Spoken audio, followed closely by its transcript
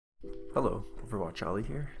Hello, Overwatch Ollie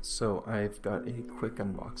here. So I've got a quick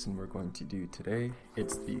unboxing we're going to do today.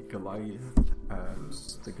 It's the Goliath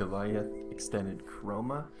Extended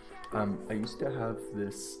Chroma. I used to have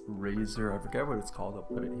this razor, I forget what it's called, I'll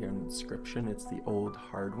put it here in the description. It's the old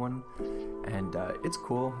hard one, and it's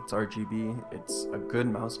cool, it's RGB, it's a good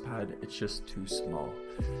mouse pad, it's just too small.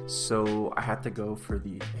 So I had to go for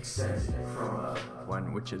the Extended Chroma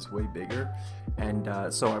one, which is way bigger.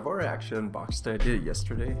 And so I've already actually unboxed it. I did it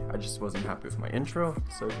yesterday. I just wasn't happy with my intro,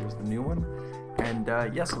 so here's the new one. And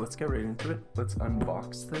yeah, so let's get right into it. Let's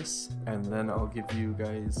unbox this, and then I'll give you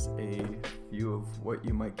guys a view of what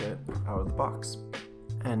you might get out of the box.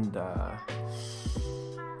 And yeah,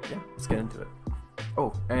 let's get into it.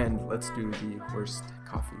 Oh, and let's do the worst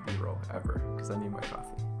coffee B-roll ever, because I need my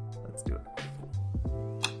coffee. Let's do it.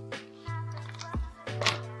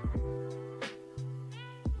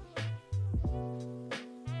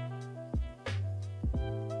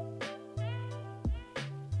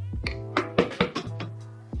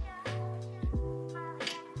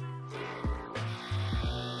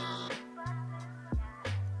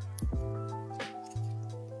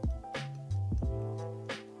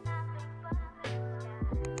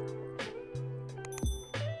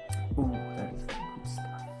 Ooh, that is good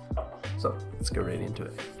stuff. So let's get right into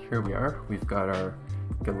it. Here we are. We've got our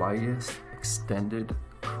Goliath Extended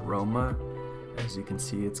Chroma. As you can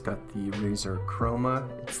see, it's got the Razor Chroma,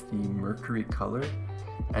 it's the Mercury color,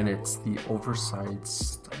 and it's the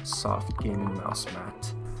oversized soft gaming mouse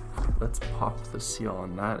mat. Let's pop the seal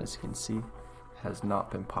on that. As you can see, it has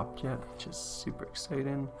not been popped yet, which is super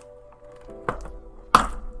exciting.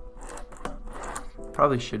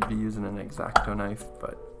 Probably should be using an X-Acto knife,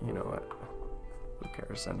 but you know what, who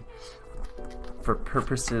cares? And for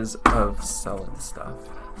purposes of selling stuff,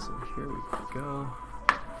 so here we go.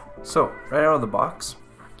 So right out of the box,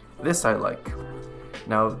 this I like.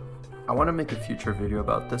 Now I want to make a future video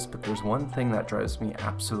about this, but there's one thing that drives me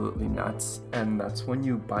absolutely nuts, and that's when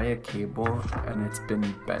you buy a cable and it's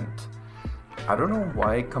been bent. I don't know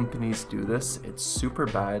why companies do this. It's super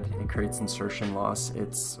bad. It creates insertion loss.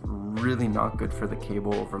 It's really not good for the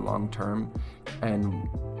cable over long term. And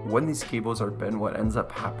when these cables are bent, what ends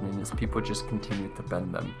up happening is people just continue to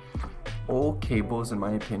bend them. Old cables, in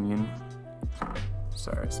my opinion,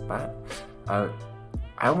 sorry, I spat. I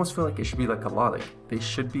almost feel like it should be like a law. Like they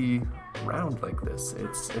should be round like this.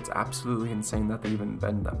 It's absolutely insane that they even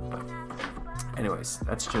bend them. But anyways,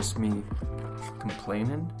 that's just me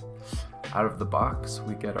complaining. Out of the box,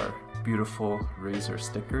 we get our beautiful Razor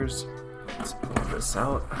stickers. Let's pull this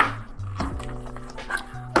out.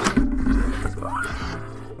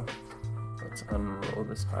 Let's unroll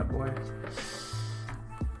this bad boy.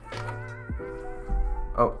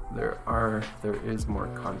 Oh, there is more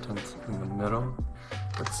content in the middle.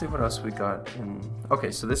 Let's see what else we got in.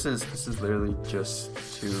 Okay, so this is literally just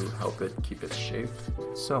to help it keep its shape.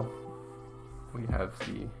 So we have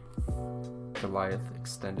the Goliath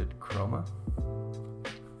Extended Chroma.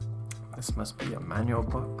 This must be a manual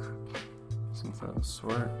book, something of the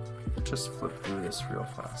sort. Just flip through this real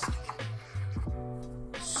fast.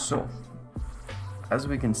 So, as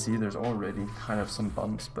we can see, there's already kind of some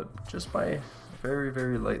bumps, but just by very,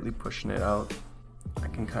 very lightly pushing it out, I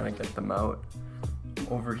can kind of get them out.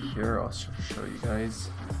 Over here, I'll show you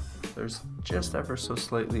guys. There's just ever so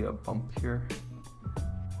slightly a bump here.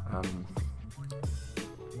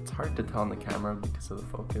 It's hard to tell on the camera because of the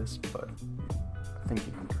focus, but I think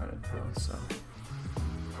you can kind of tell. So,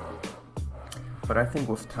 but I think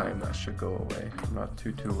with time that should go away. I'm not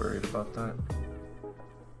too worried about that.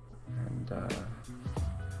 And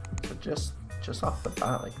so just off the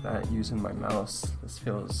bat like that, using my mouse, this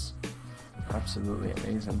feels absolutely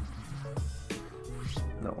amazing.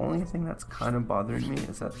 The only thing that's kind of bothering me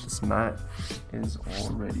is that this mat is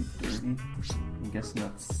already dirty. I'm guessing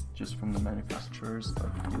that's just from the manufacturers.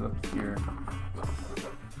 Like if you look here,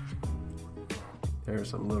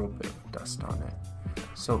 there's a little bit of dust on it.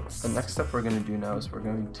 So the next step we're going to do now is we're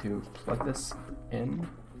going to plug this in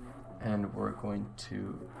and we're going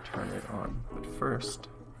to turn it on. But first,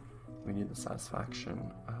 we need the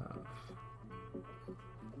satisfaction of,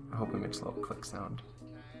 I hope it makes a little click sound.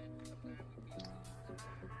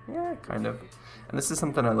 Yeah, kind of. And this is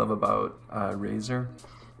something I love about Razor.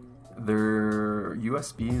 Their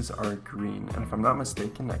USBs are green, and if I'm not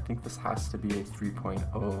mistaken, I think this has to be a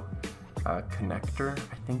 3.0 connector.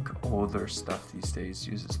 I think older stuff these days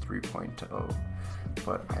uses 3.0,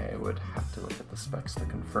 but I would have to look at the specs to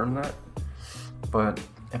confirm that. But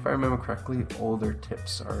if I remember correctly, older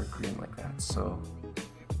tips are green like that, so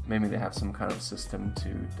maybe they have some kind of system to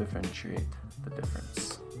differentiate the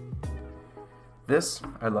difference. This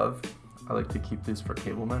I love. I like to keep these for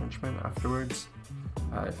cable management afterwards.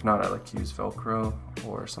 If not, I like to use Velcro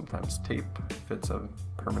or sometimes tape if it's a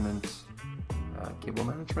permanent cable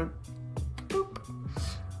management. Boop.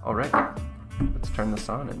 All right, let's turn this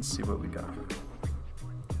on and see what we got.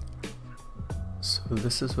 So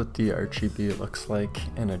this is what the RGB looks like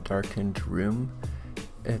in a darkened room.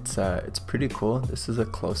 It's pretty cool. This is a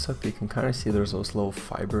close-up. You can kind of see there's those little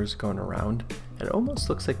fibers going around. It almost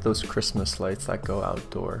looks like those Christmas lights that go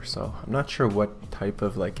outdoor. So I'm not sure what type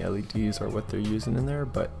of like LEDs or what they're using in there,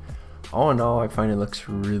 but all in all, I find it looks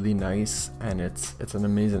really nice, and it's an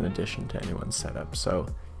amazing addition to anyone's setup. So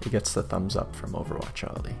it gets the thumbs up from Overwatch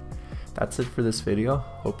Ollie. That's it for this video.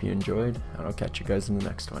 Hope you enjoyed, and I'll catch you guys in the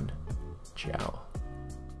next one. Ciao.